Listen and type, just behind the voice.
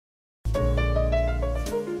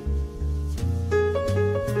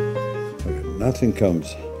Nothing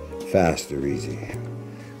comes fast or easy.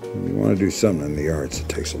 When you want to do something in the arts, it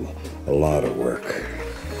takes a lot of work.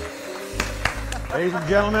 Ladies and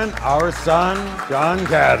gentlemen, our son, John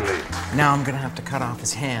Kadly. Now I'm gonna have to cut off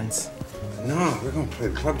his hands. No, we're gonna play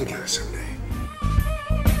the club together someday.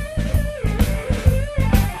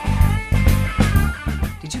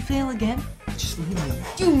 Did you fail again? Just leave me alone.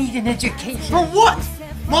 You need an education. For what?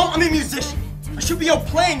 Mom, I'm a musician. I should be out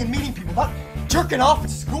playing and meeting people, not jerking off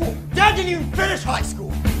at school. Dad didn't even finish high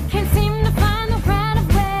school. Can't seem to find the right of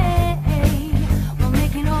way while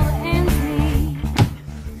making all the ends meet.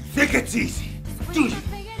 Think it's easy, do you?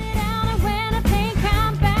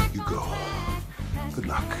 You go. Good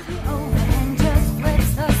luck.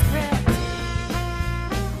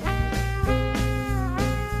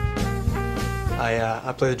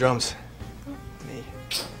 I play the drums. Me.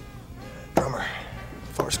 Drummer.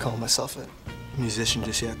 As far as calling myself a musician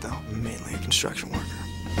just yet, though. I'm mainly a construction worker.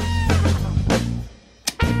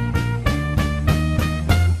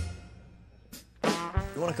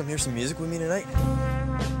 You want to come hear some music with me tonight?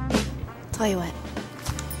 Tell you what.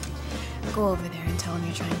 Go over there and tell him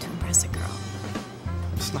you're trying to impress a girl.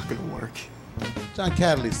 It's not gonna work. John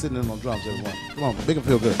Kadly sitting in on drums, everyone. Come on, make him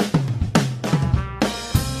feel good.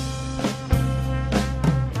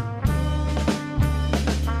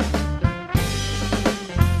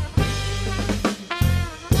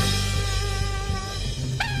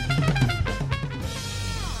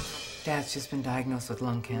 Dad's just been diagnosed with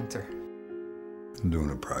lung cancer. I'm doing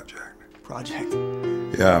a project. Project?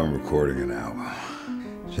 Yeah, I'm recording an album.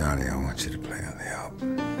 Johnny, I want you to play on the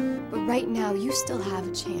album. But right now, you still have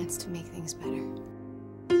a chance to make things better.